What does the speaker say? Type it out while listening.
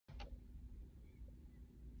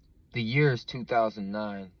The year is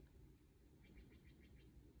 2009.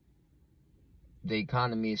 The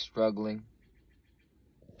economy is struggling.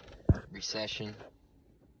 Recession.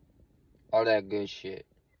 All that good shit.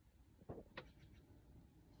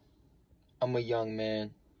 I'm a young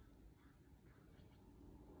man.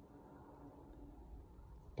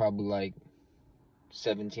 Probably like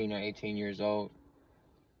 17 or 18 years old.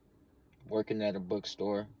 Working at a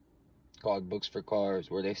bookstore called Books for Cars,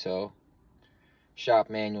 where they sell shop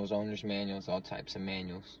manuals, owner's manuals, all types of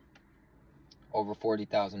manuals. Over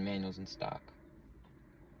 40,000 manuals in stock.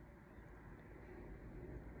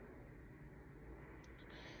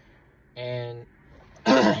 And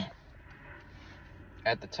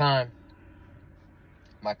at the time,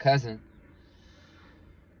 my cousin,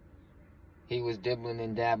 he was dibbling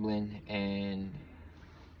and dabbling, and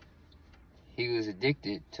he was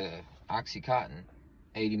addicted to OxyContin,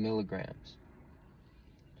 80 milligrams.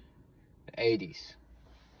 The 80s.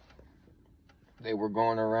 They were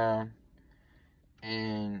going around,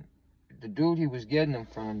 and the dude he was getting them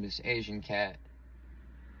from, this Asian cat,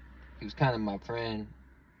 he was kind of my friend.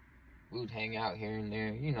 We would hang out here and there.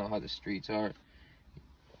 You know how the streets are.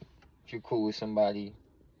 If you're cool with somebody,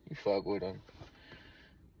 you fuck with them.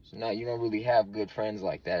 So now you don't really have good friends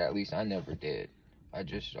like that. At least I never did. I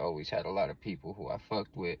just always had a lot of people who I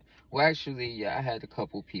fucked with. Well, actually, yeah, I had a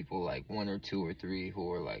couple people, like 1 or 2 or 3, who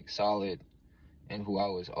were like solid and who I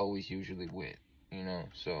was always usually with, you know.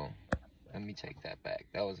 So let me take that back.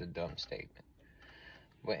 That was a dumb statement.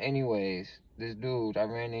 But anyways, this dude, I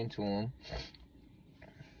ran into him,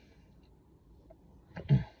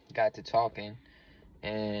 got to talking,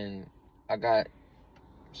 and I got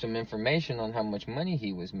some information on how much money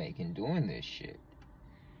he was making doing this shit,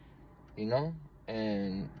 you know.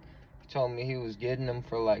 And he told me he was getting them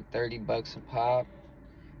for like 30 bucks a pop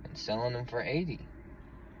and selling them for 80.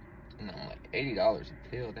 And I'm like, $80 a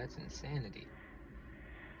pill? That's insanity.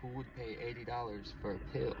 Who would pay $80 for a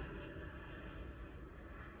pill?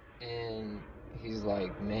 And he's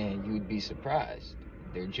like, man, you would be surprised.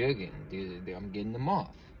 They're jugging. I'm getting them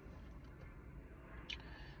off.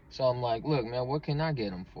 So I'm like, look, man, what can I get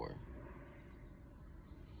them for?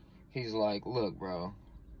 He's like, look, bro,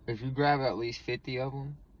 if you grab at least 50 of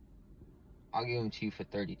them, I'll give them to you for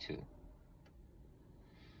 32.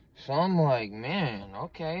 So I'm like, man,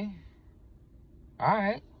 okay. All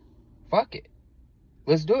right. Fuck it.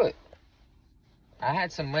 Let's do it. I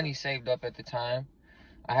had some money saved up at the time.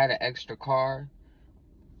 I had an extra car.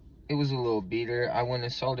 It was a little beater. I went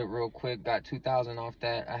and sold it real quick. Got $2,000 off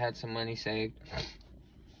that. I had some money saved.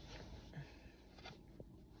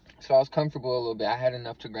 So I was comfortable a little bit. I had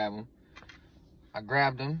enough to grab them. I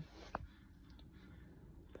grabbed them.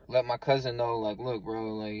 Let my cousin know, like, look,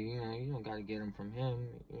 bro, like, you know, you don't got to get them from him.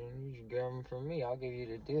 You should grab them from me. I'll give you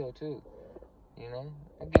the deal, too. You know,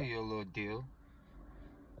 I'll give you a little deal.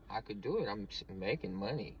 I could do it. I'm making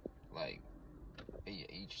money, like,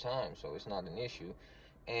 each time, so it's not an issue.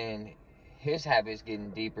 And his habit's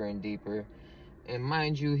getting deeper and deeper. And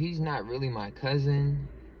mind you, he's not really my cousin.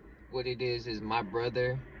 What it is my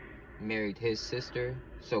brother married his sister,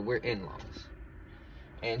 so we're in-laws.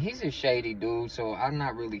 And he's a shady dude, so I'm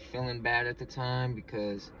not really feeling bad at the time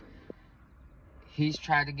because he's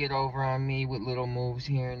tried to get over on me with little moves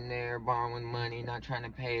here and there, borrowing money, not trying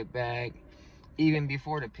to pay it back, even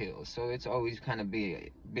before the pills. So it's always kind of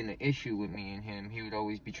been an issue with me and him. He would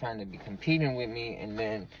always be trying to be competing with me, and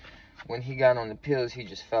then when he got on the pills, he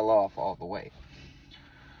just fell off all the way.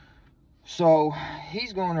 So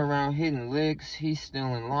he's going around hitting licks. He's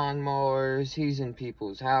stealing lawnmowers. He's in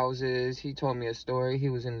people's houses. He told me a story. He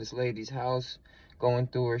was in this lady's house going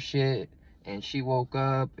through her shit, and she woke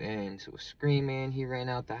up and was screaming. He ran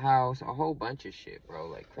out the house. A whole bunch of shit, bro.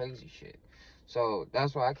 Like crazy shit. So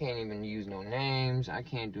that's why I can't even use no names. I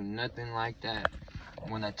can't do nothing like that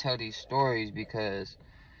when I tell these stories, because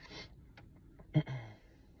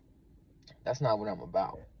that's not what I'm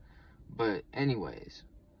about. But anyways,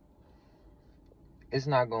 it's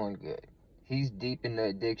not going good. He's deep in the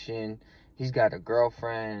addiction. He's got a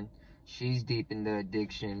girlfriend. She's deep in the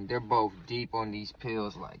addiction. They're both deep on these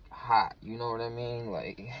pills, like hot. You know what I mean?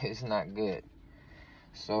 Like, it's not good.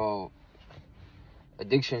 So,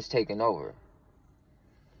 addiction's taking over.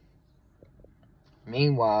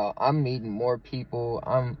 Meanwhile, I'm meeting more people.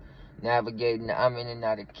 I'm navigating. I'm in and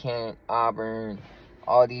out of Kent, Auburn,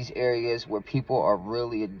 all these areas where people are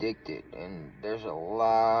really addicted. And there's a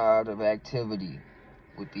lot of activity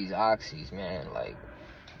with these oxys, man. Like,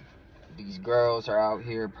 these girls are out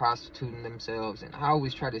here prostituting themselves, and I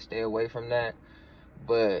always try to stay away from that,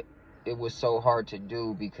 but it was so hard to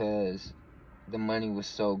do because the money was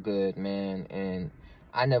so good, man. And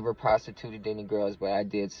I never prostituted any girls, but I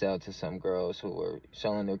did sell to some girls who were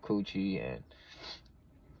selling their coochie, and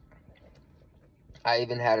I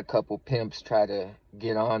even had a couple pimps try to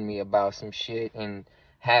get on me about some shit and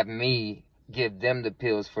have me give them the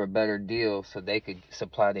pills for a better deal so they could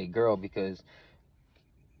supply their girl, because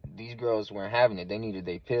these girls weren't having it. They needed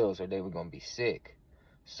their pills or they were going to be sick.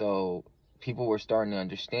 So people were starting to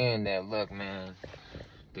understand that, look, man,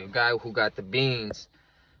 the guy who got the beans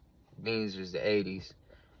was the 80s,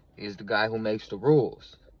 is the guy who makes the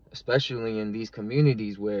rules, especially in these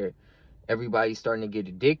communities where everybody's starting to get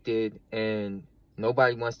addicted and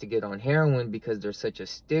nobody wants to get on heroin because there's such a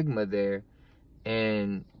stigma there.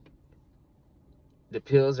 And the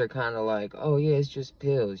pills are kind of like, oh yeah, it's just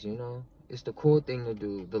pills, you know? It's the cool thing to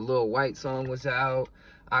do. The Lil White song was out,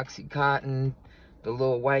 OxyContin. The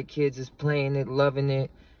little white kids is playing it, loving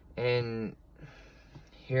it. And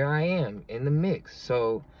here I am in the mix.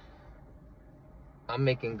 So I'm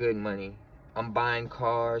making good money. I'm buying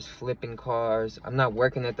cars, flipping cars. I'm not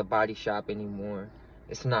working at the body shop anymore.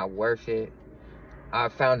 It's not worth it. I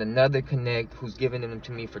found another connect who's giving them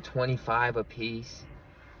to me for $25 a piece.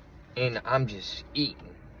 And I'm just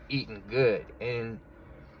eating good. And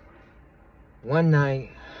one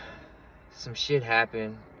night, some shit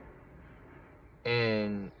happened.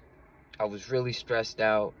 And I was really stressed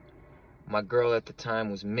out. My girl at the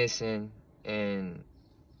time was missing. And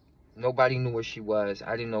nobody knew where she was.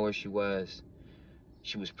 I didn't know where she was.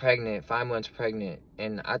 She was pregnant, 5 months pregnant.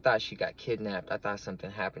 And I thought she got kidnapped. I thought something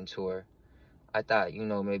happened to her. I thought, you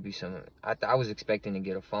know, maybe I was expecting to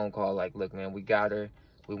get a phone call like, look, man, we got her.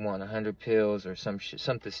 We want 100 pills or some shit,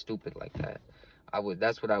 something stupid like that.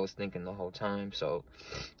 That's what I was thinking the whole time. So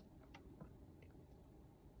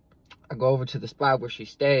I go over to the spot where she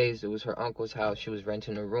stays. It was her uncle's house. She was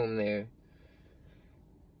renting a room there.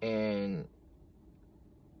 And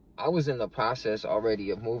I was in the process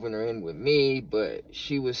already of moving her in with me, but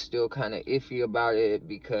she was still kind of iffy about it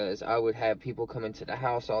because I would have people come into the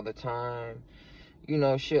house all the time. You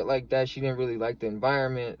know, shit like that. She didn't really like the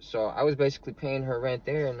environment. So I was basically paying her rent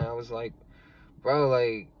there, and I was like, bro,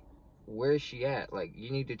 like, where's she at? Like,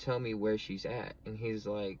 you need to tell me where she's at. And he's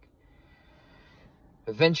like,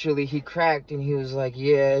 eventually he cracked, and he was like,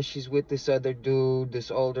 yeah, she's with this other dude,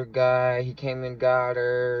 this older guy. He came and got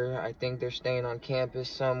her. I think they're staying on campus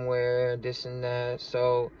somewhere, this and that.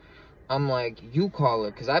 So I'm like, you call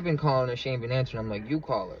her, because I've been calling her. She ain't been answering. I'm like, you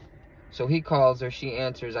call her. So he calls her, she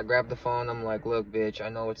answers. I grab the phone. I'm like, look, bitch, I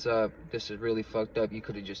know what's up. This is really fucked up. You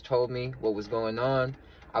could have just told me what was going on.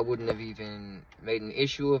 I wouldn't have even made an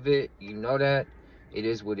issue of it. You know that. It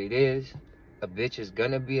is what it is. A bitch is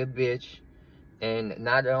gonna be a bitch. And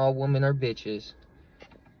not all women are bitches.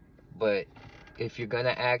 But if you're gonna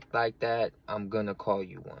act like that, I'm gonna call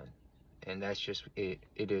you one. And that's just it.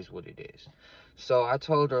 It is what it is. So I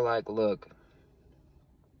told her, like, look,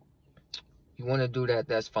 you want to do that,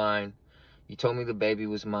 that's fine. You told me the baby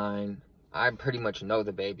was mine. I pretty much know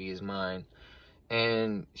the baby is mine.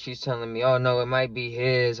 And she's telling me, oh, no, it might be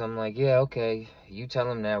his. I'm like, yeah, okay. You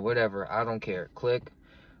tell him that, whatever. I don't care. Click.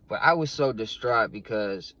 But I was so distraught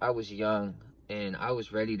because I was young and I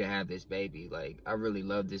was ready to have this baby. Like, I really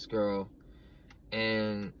loved this girl.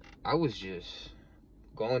 And I was just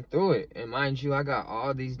going through it. And mind you, I got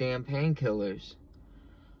all these damn painkillers.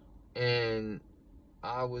 And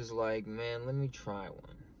I was like, man, let me try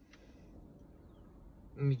one.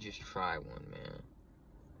 Let me just try one, man.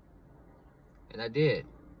 And I did.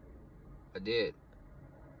 I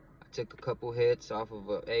took a couple hits off of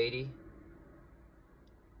a 80.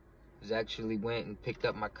 Actually went and picked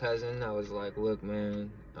up my cousin. I was like, look,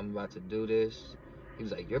 man, I'm about to do this. He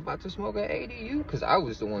was like, you're about to smoke an 80, you? Because I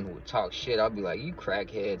was the one who would talk shit. I'd be like, you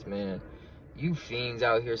crackheads, man. You fiends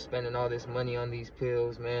out here spending all this money on these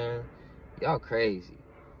pills, man. Y'all crazy.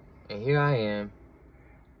 And here I am,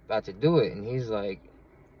 about to do it. And he's like,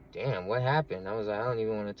 damn, what happened? I was like, I don't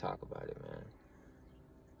even want to talk about it, man.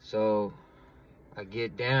 So I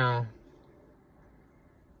get down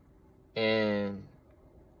and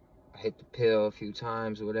I hit the pill a few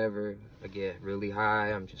times or whatever. I get really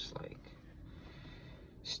high. I'm just like,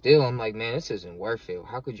 still, I'm like, man, this isn't worth it.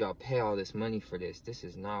 How could y'all pay all this money for this? This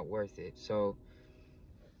is not worth it. So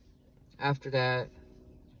after that,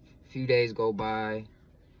 a few days go by.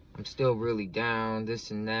 I'm still really down,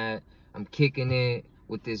 this and that. I'm kicking it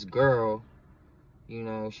with this girl. You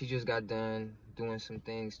know, she just got done doing some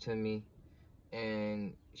things to me.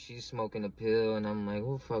 And she's smoking a pill. And I'm like,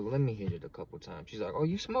 well, fuck, let me hit it a couple times. She's like, oh,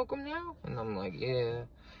 you smoke them now? And I'm like, yeah.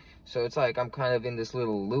 So it's like I'm kind of in this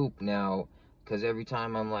little loop now Because every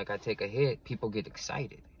time I take a hit, people get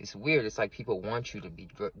excited. It's weird. It's like people want you to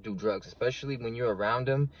do drugs, especially when you're around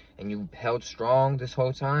them and you held strong this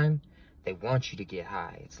whole time. They want you to get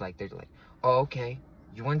high. It's like they're like, oh, okay,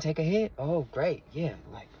 you want to take a hit? Oh, great, yeah.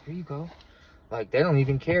 Like, here you go. Like, they don't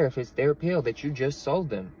even care if it's their pill that you just sold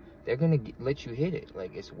them. They're gonna let you hit it.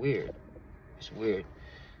 Like, it's weird. It's weird.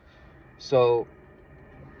 So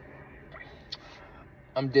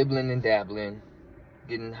I'm dibbling and dabbling,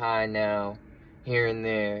 getting high now, here and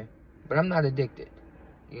there, but I'm not addicted.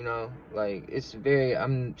 You know, like,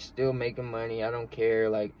 I'm still making money. I don't care.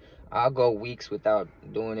 Like, I'll go weeks without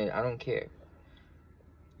doing it. I don't care.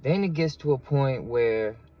 Then it gets to a point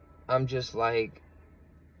where I'm just like,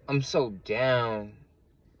 I'm so down,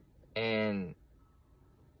 and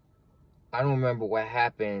I don't remember what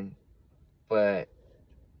happened, but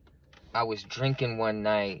I was drinking one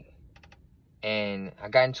night, and I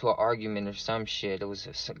got into an argument or some shit.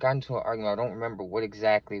 Got into an argument. I don't remember what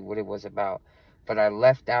it was about, but I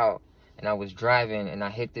left out, and I was driving, and I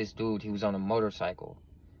hit this dude. He was on a motorcycle,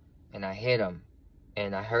 and I hit him,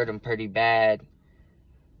 and I hurt him pretty bad,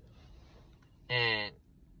 and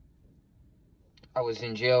I was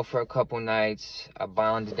in jail for a couple nights. I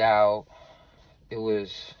bonded out. It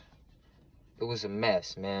was a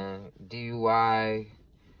mess, man. DUI,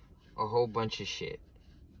 a whole bunch of shit.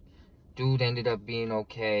 Dude ended up being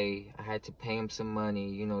okay. I had to pay him some money.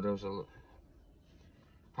 You know, there was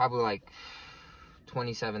probably like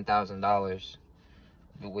 $27,000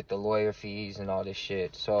 with the lawyer fees and all this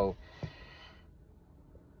shit. So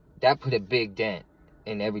that put a big dent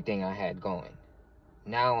in everything I had going.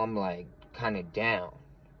 Now I'm like kind of down.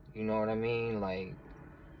 You know what I mean? Like,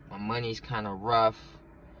 my money's kind of rough.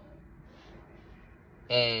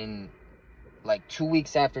 And like 2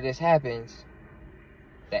 weeks after this happens,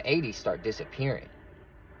 the 80s start disappearing.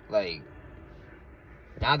 Like,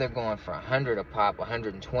 now they're going for 100 a pop,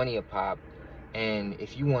 120 a pop, and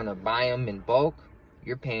if you want to buy them in bulk,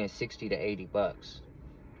 you're paying 60 to 80 bucks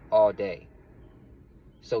all day.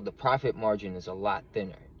 So the profit margin is a lot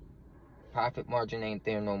thinner. Profit margin ain't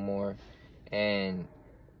there no more, and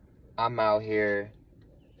I'm out here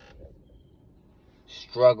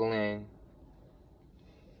struggling,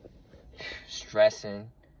 stressing,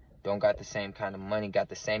 don't got the same kind of money, got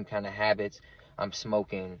the same kind of habits. I'm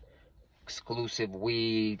smoking exclusive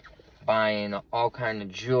weed, buying all kind of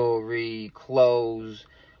jewelry, clothes,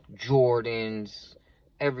 Jordans,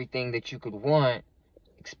 everything that you could want,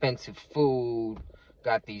 expensive food,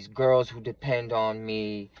 got these girls who depend on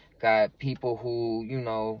me, got people who, you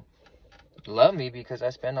know, love me because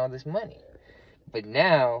I spend all this money. But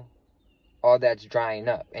now, all that's drying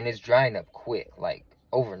up, and it's drying up quick, like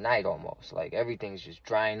overnight almost. Like, everything's just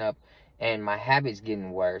drying up, and my habits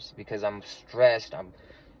getting worse because I'm stressed.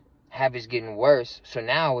 Habits getting worse. So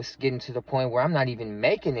now it's getting to the point where I'm not even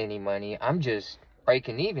making any money. I'm just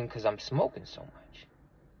breaking even because I'm smoking so much.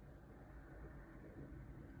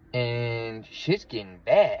 And shit's getting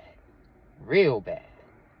bad. Real bad.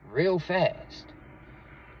 Real fast.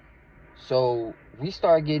 So we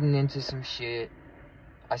start getting into some shit.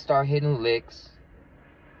 I start hitting licks.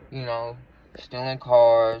 You know, stealing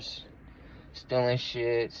cars, stealing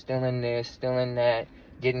shit, stealing this, stealing that,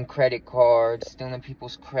 getting credit cards, stealing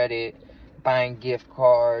people's credit, buying gift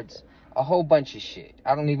cards, a whole bunch of shit.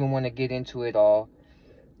 I don't even want to get into it all.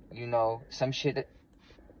 You know, some shit,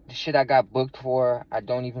 the shit I got booked for, I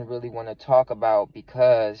don't even really want to talk about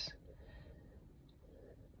because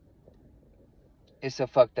it's a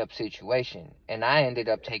fucked up situation. And I ended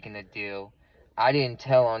up taking a deal. I didn't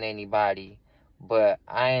tell on anybody, but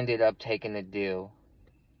I ended up taking a deal,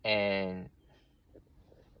 and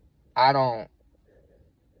I don't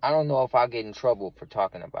know if I'll get in trouble for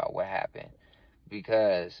talking about what happened,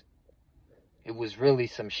 because it was really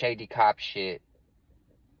some shady cop shit.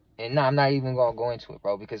 And no, I'm not even gonna go into it,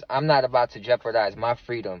 bro, because I'm not about to jeopardize my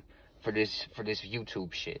freedom for this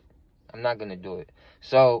YouTube shit. I'm not gonna do it.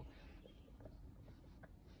 So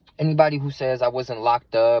anybody who says I wasn't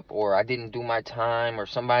locked up or I didn't do my time, or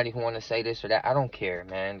somebody who want to say this or that, I don't care,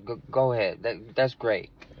 man. Go ahead. That's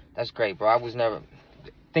great. That's great, bro. I was never...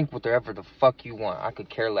 Think whatever the fuck you want. I could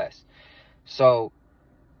care less. So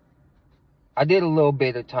I did a little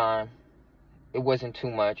bit of time. It wasn't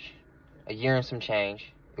too much. A year and some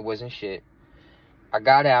change. It wasn't shit. I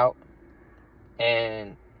got out,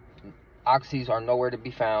 and oxys are nowhere to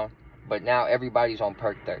be found. But now everybody's on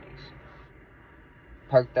perk 30s.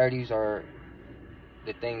 Perk 30s are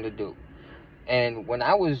the thing to do. And when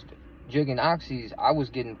I was jigging oxys, I was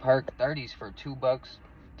getting perk 30s for $2,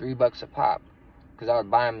 $3 a pop, because I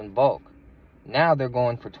would buy them in bulk. Now they're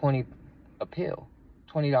going for $20 a pill,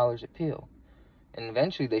 $20 a pill. And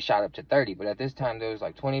eventually they shot up to 30, but at this time there was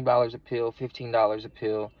like $20 a pill, $15 a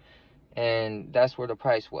pill, and that's where the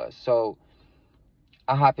price was. So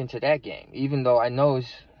I hop into that game, even though I know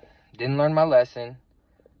didn't learn my lesson.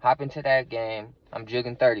 Hop into that game. I'm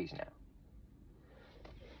jigging 30s now,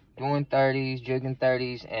 doing 30s, jigging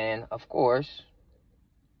 30s, and of course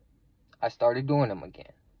I started doing them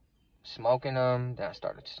again, smoking them. Then I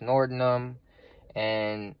started snorting them,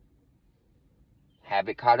 and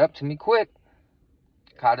habit caught up to me quick.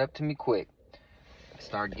 I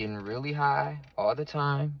started getting really high all the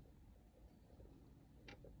time.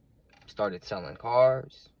 Started selling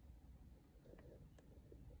cars.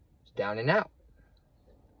 Down and out.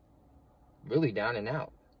 Really down and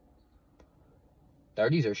out.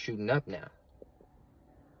 30s are shooting up now.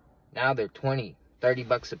 Now they're 20, 30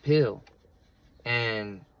 bucks a pill.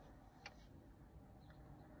 And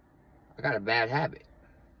I got a bad habit.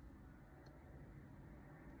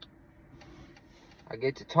 I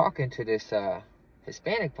get to talking to this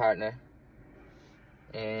Hispanic partner,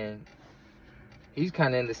 and he's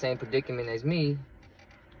kind of in the same predicament as me.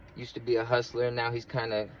 Used to be a hustler, now he's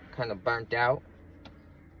kind of burnt out.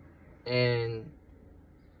 And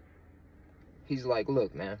he's like,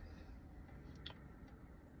 look, man,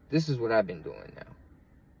 this is what I've been doing now.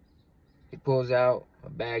 He pulls out a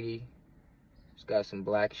baggie. It's got some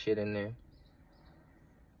black shit in there.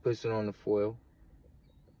 Puts it on the foil.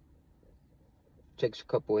 Takes a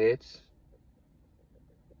couple hits.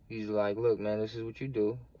 He's like, look, man, this is what you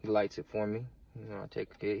do. He lights it for me. You know, I take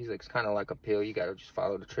a hit. He's like, it's kind of like a pill. You got to just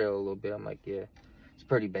follow the trail a little bit. I'm like, yeah. It's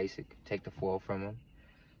pretty basic. Take the foil from him.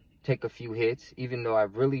 Take a few hits. Even though I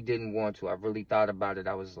really didn't want to. I really thought about it.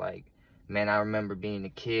 I was like, man, I remember being a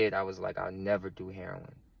kid. I was like, I'll never do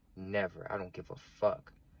heroin. Never. I don't give a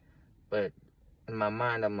fuck. But in my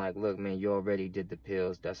mind, I'm like, look, man, you already did the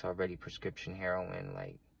pills. That's already prescription heroin.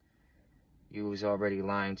 Like, you was already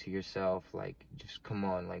lying to yourself. Like, just come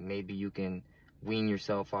on. Like, maybe you can wean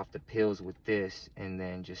yourself off the pills with this and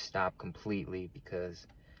then just stop completely, because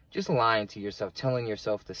just lying to yourself, telling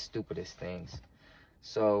yourself the stupidest things.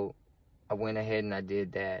 So I went ahead and I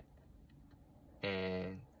did that,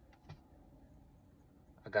 and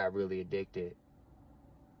I got really addicted.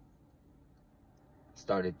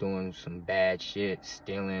 Started doing some bad shit,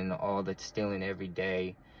 stealing every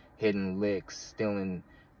day, hitting licks, stealing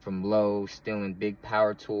from Lowe's, stealing big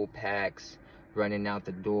power tool packs, running out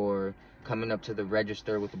the door, coming up to the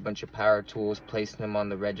register with a bunch of power tools, placing them on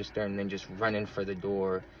the register, and then just running for the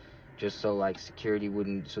door, just so like security they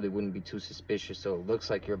wouldn't be too suspicious. So it looks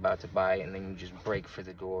like you're about to buy it, and then you just break for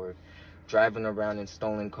the door. Driving around in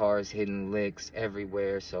stolen cars, hitting licks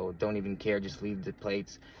everywhere, so don't even care, just leave the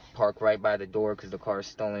plates, park right by the door because the car is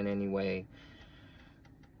stolen anyway.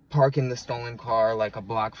 Parking the stolen car like a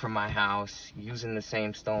block from my house, using the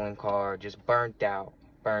same stolen car, just burnt out,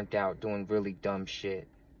 doing really dumb shit.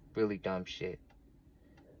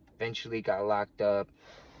 Eventually got locked up,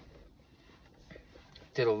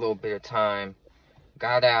 did a little bit of time,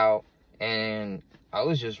 got out, and I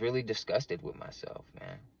was just really disgusted with myself,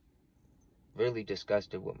 man. Really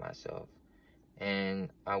disgusted with myself. And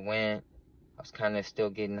I was kind of still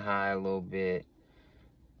getting high a little bit,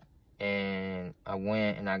 and I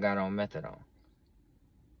went and I got on methadone.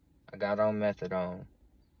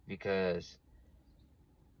 Because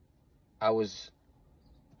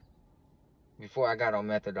before I got on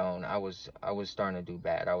methadone, I was starting to do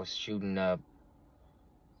bad. I was shooting up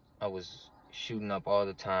all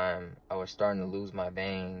the time. I was starting to lose my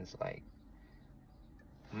veins. Like,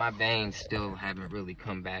 my veins still haven't really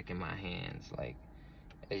come back in my hands. Like,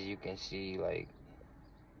 as you can see, like,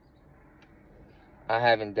 I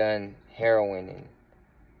haven't done heroin in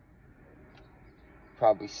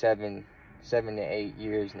probably seven to 8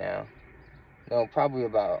 years now. No, probably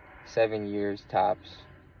about 7 years tops.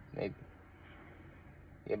 Maybe.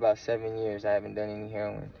 Yeah, about 7 years I haven't done any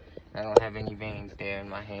heroin. I don't have any veins there in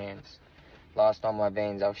my hands. Lost all my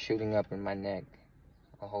veins. I was shooting up in my neck.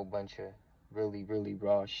 A whole bunch of really, really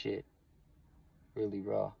raw shit. Really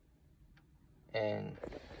raw. And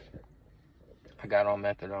I got on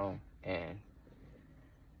methadone, and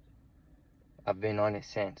I've been on it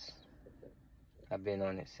since.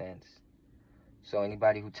 So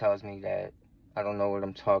anybody who tells me that I don't know what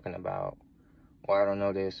I'm talking about, or I don't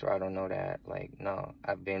know this, or I don't know that, like, no,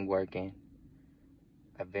 I've been working.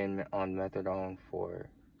 I've been on methadone for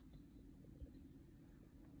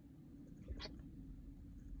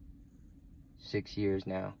 6 years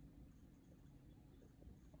now.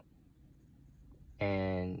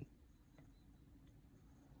 And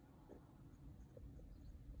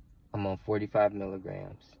I'm on 45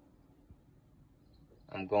 milligrams.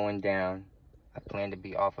 I'm going down. I plan to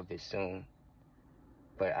be off of it soon.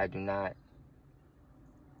 but I do not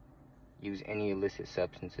use any illicit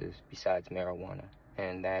substances besides marijuana.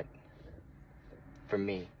 And that, for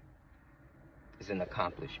me, is an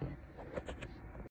accomplishment.